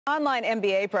Online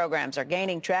MBA programs are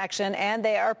gaining traction and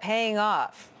they are paying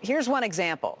off. Here's one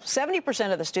example.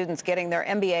 70% of the students getting their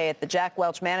MBA at the Jack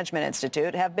Welch Management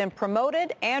Institute have been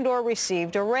promoted and or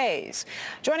received a raise.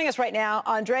 Joining us right now,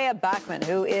 Andrea Bachman,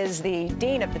 who is the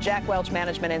Dean of the Jack Welch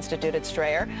Management Institute at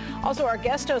Strayer. Also our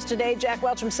guest host today, Jack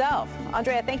Welch himself.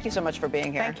 Andrea, thank you so much for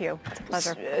being here. Thank you. It's a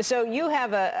pleasure. So you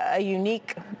have a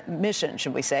unique mission,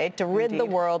 should we say, to rid the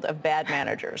world of bad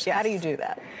managers. Yes. How do you do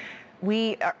that?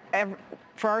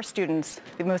 For our students,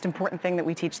 the most important thing that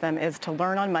we teach them is to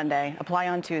learn on Monday, apply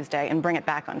on Tuesday, and bring it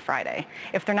back on Friday.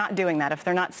 If they're not doing that, if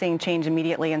they're not seeing change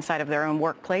immediately inside of their own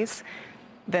workplace,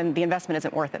 then the investment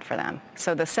isn't worth it for them.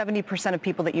 So the 70% of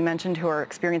people that you mentioned who are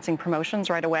experiencing promotions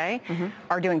right away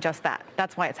are doing just that.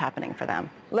 That's why it's happening for them.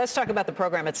 Let's talk about the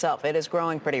program itself. It is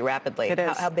growing pretty rapidly. It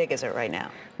is. How big is it right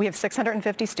now? We have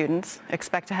 650 students,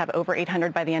 expect to have over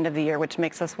 800 by the end of the year, which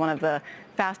makes us one of the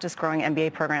fastest growing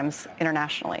MBA programs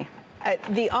internationally.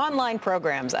 The online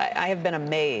programs, I have been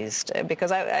amazed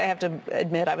because I have to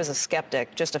admit I was a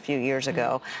skeptic just a few years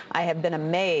ago. I have been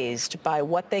amazed by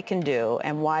what they can do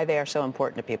and why they are so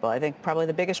important to people. I think probably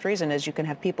the biggest reason is you can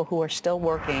have people who are still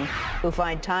working who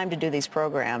find time to do these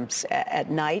programs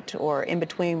at night or in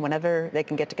between whenever they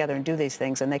can get together and do these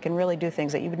things, and they can really do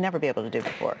things that you would never be able to do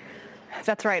before.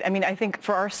 That's right. I mean, I think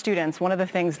for our students, one of the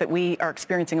things that we are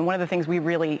experiencing and one of the things we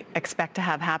really expect to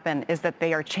have happen is that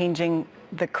they are changing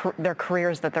their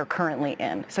careers that they're currently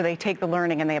in. So they take the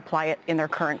learning and they apply it in their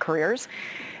current careers.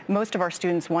 Most of our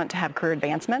students want to have career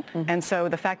advancement. And so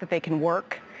the fact that they can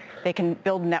work, they can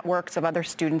build networks of other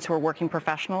students who are working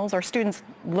professionals. Our students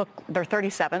they're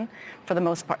 37 for the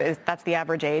most part. That's the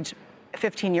average age,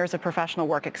 15 years of professional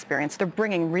work experience. They're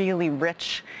bringing really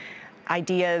rich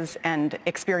ideas and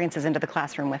experiences into the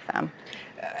classroom with them.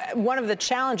 One of the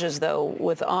challenges, though,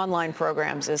 with online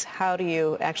programs is how do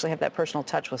you actually have that personal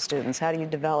touch with students? How do you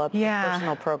develop a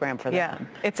personal program for them?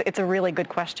 Yeah, it's a really good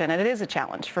question, and it is a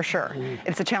challenge for sure.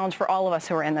 It's a challenge for all of us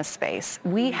who are in this space.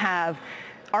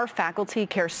 Our faculty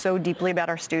cares so deeply about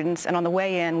our students, and on the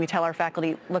way in, we tell our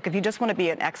faculty, look, if you just want to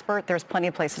be an expert, there's plenty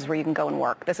of places where you can go and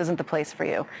work. This isn't the place for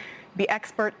you. Be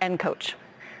expert and coach.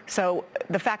 So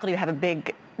the faculty have a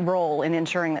big role in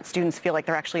ensuring that students feel like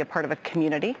they're actually a part of a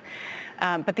community.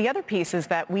 But the other piece is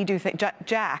that we do think,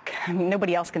 Jack, I mean,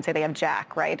 nobody else can say they have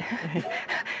Jack, right,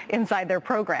 inside their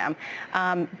program.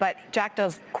 But Jack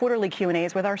does quarterly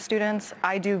Q&As with our students.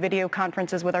 I do video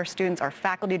conferences with our students. Our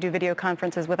faculty do video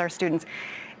conferences with our students.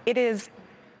 It is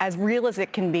as real as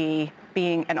it can be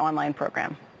being an online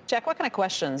program. Jack, what kind of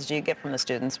questions do you get from the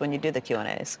students when you do the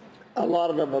Q&As? A lot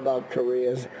of them about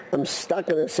careers. I'm stuck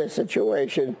in a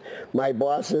situation. My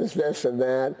boss is this and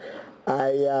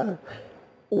that.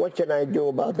 What can I do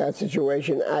about that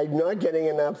situation? I'm not getting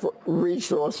enough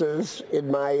resources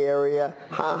in my area.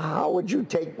 How would you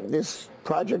take this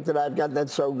project that I've got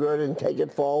that's so good and take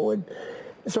it forward?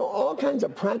 So all kinds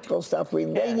of practical stuff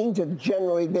relating to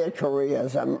generally their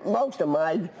careers. Most of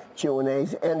my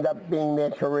Q&As end up being their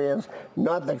careers,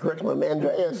 not the curriculum.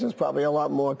 Andrea's is probably a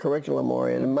lot more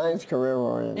curriculum-oriented. Mine's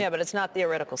career-oriented. Yeah, but it's not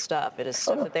theoretical stuff. It is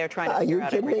stuff that they're trying to figure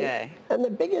out every day. And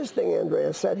the biggest thing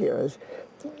Andrea said here is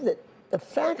that the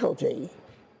faculty's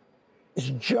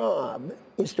job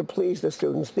is to please the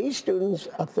students. These students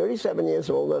are 37 years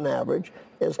old on average.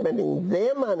 They're spending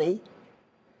their money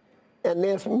and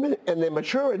they're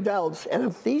mature adults, and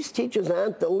if these teachers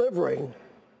aren't delivering,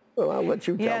 well, I'll let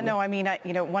you tell me. Yeah, no, I mean,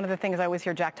 one of the things I always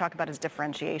hear Jack talk about is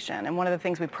differentiation. And one of the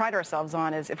things we pride ourselves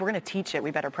on is if we're going to teach it, we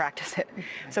better practice it.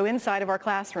 So inside of our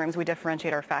classrooms, we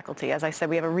differentiate our faculty. As I said,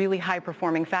 we have a really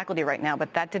high-performing faculty right now,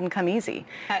 but that didn't come easy.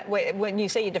 Wait, when you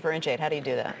say you differentiate, how do you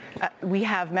do that? We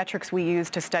have metrics we use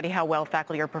to study how well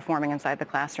faculty are performing inside the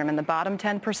classroom. And the bottom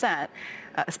 10%,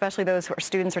 especially those who are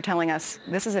students are telling us,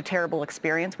 this is a terrible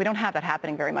experience. We don't have that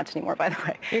happening very much anymore, by the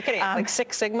way. You're kidding, like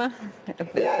Six Sigma?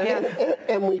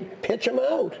 And we pitch them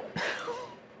out.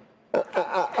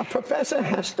 A professor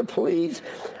has to please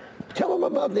tell them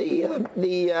about the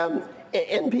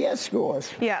NPS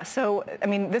scores. Yeah, so, I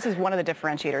mean, this is one of the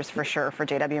differentiators for sure for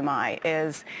JWMI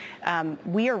is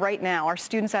we are right now, our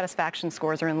student satisfaction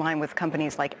scores are in line with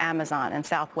companies like Amazon and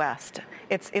Southwest.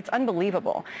 It's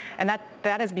unbelievable. And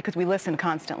that is because we listen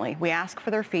constantly. We ask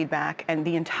for their feedback, and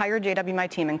the entire JWMI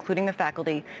team, including the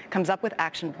faculty, comes up with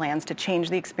action plans to change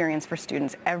the experience for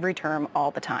students every term,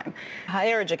 all the time.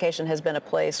 Higher education has been a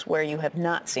place where you have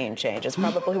not seen change. It's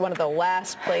probably one of the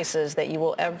last places that you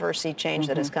will ever see change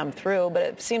that has come through. true, but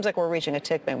it seems like we're reaching a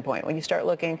tipping point. When you start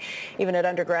looking even at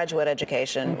undergraduate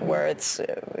education, where it's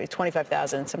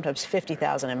 25,000, sometimes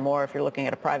 50,000 and more if you're looking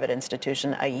at a private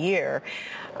institution a year,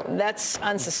 that's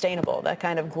unsustainable, that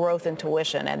kind of growth in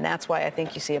tuition, and that's why I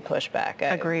think you see a pushback.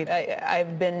 Agreed.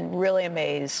 I've been really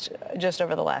amazed just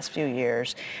over the last few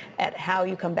years at how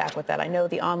you come back with that. I know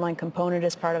the online component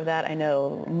is part of that. I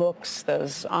know MOOCs,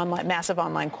 those massive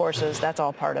online courses, that's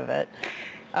all part of it.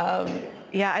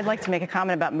 Yeah, I'd like to make a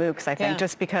comment about MOOCs, I think,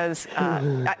 just because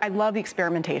I love the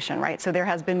experimentation, right? So there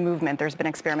has been movement, there's been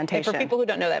experimentation. And for people who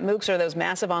don't know that, MOOCs are those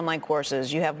massive online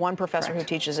courses. You have one professor who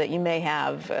teaches it. You may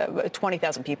have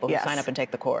 20,000 people who sign up and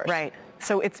take the course. Right.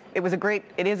 So it is a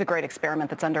great experiment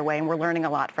that's underway, and we're learning a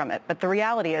lot from it. But the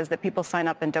reality is that people sign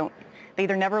up and they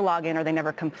either never log in or they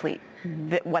never complete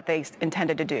what they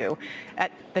intended to do.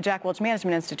 At the Jack Welch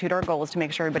Management Institute, our goal is to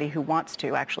make sure everybody who wants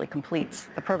to actually completes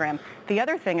the program. The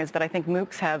other thing is that I think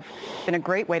MOOCs have been a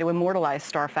great way to immortalize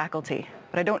star faculty,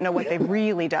 but I don't know what they've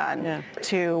really done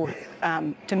to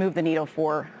move the needle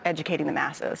for educating the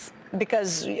masses.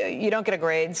 Because you don't get a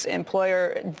grades.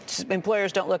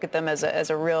 Employers don't look at them as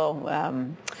a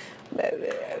real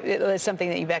it's something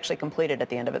that you've actually completed at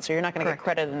the end of it. So you're not going to get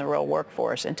credit in the real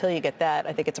workforce. Until you get that,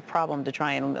 I think it's a problem to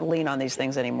try and lean on these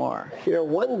things anymore. You know,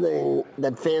 one thing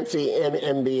that fancy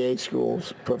MBA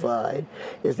schools provide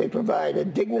is they provide a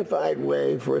dignified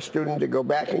way for a student to go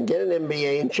back and get an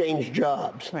MBA and change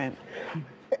jobs. Right.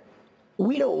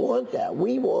 We don't want that.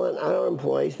 We want our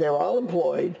employees, they're all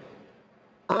employed.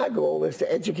 Our goal is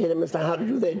to educate them as to how to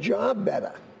do their job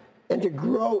better and to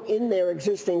grow in their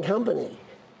existing company.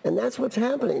 And that's what's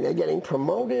happening. They're getting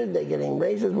promoted, they're getting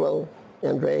raises. Well,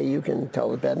 Andrea, you can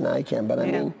tell it better than I can, but I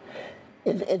mean,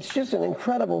 it's just an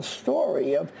incredible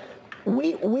story of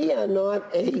we are not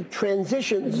a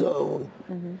transition zone.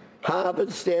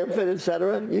 Harvard, Stanford,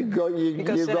 etc. You go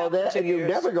there and you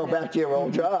never go back to your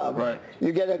old job. Right.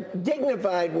 You get a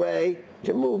dignified way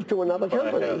to move to another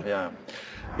company.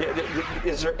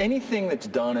 Is there anything that's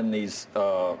done in these,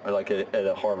 like at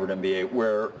a Harvard MBA,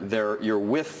 where you're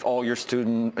with all your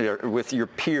with your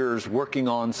peers working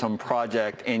on some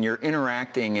project and you're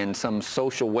interacting in some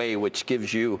social way which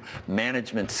gives you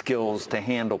management skills to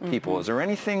handle people? Is there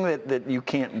anything that you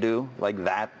can't do like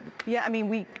that? Yeah, I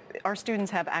mean, our students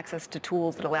have access to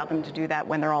tools that allow them to do that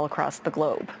when they're all across the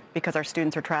globe because our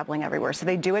students are traveling everywhere. So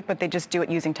they do it, but they just do it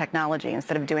using technology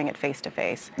instead of doing it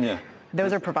face-to-face. Yeah.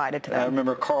 Those are provided to them. I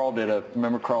remember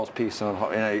Carl's piece on,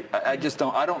 and I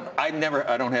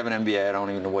don't have an MBA. I don't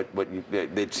even know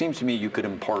it seems to me you could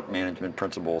impart management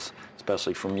principles,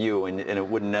 especially from you, and it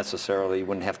wouldn't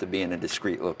have to be in a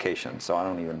discrete location. So I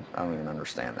don't even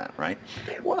understand that, right?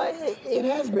 Well, it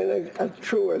has been a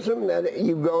truism that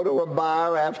you go to a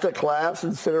bar after class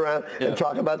and sit around and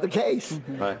talk about the case.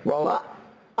 Right. Well,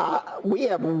 we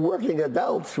have working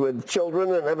adults with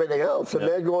children and everything else, and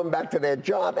they're going back to their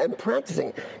job and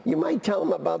practicing. You might tell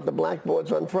them about the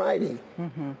blackboards on Friday,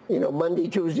 you know, Monday,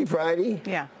 Tuesday, Friday.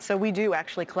 Yeah, so we do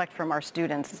actually collect from our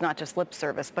students. It's not just lip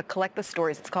service, but collect the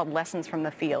stories. It's called Lessons from the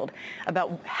Field,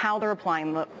 about how they're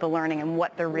applying the learning and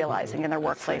what they're realizing in their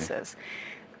workplaces.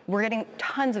 We're getting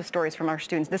tons of stories from our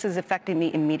students. This is affecting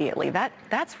me immediately.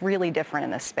 That's really different in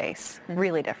this space,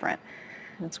 really different.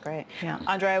 That's great. Yeah.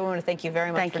 Andrea, I want to thank you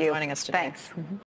very much for joining us today. Thanks.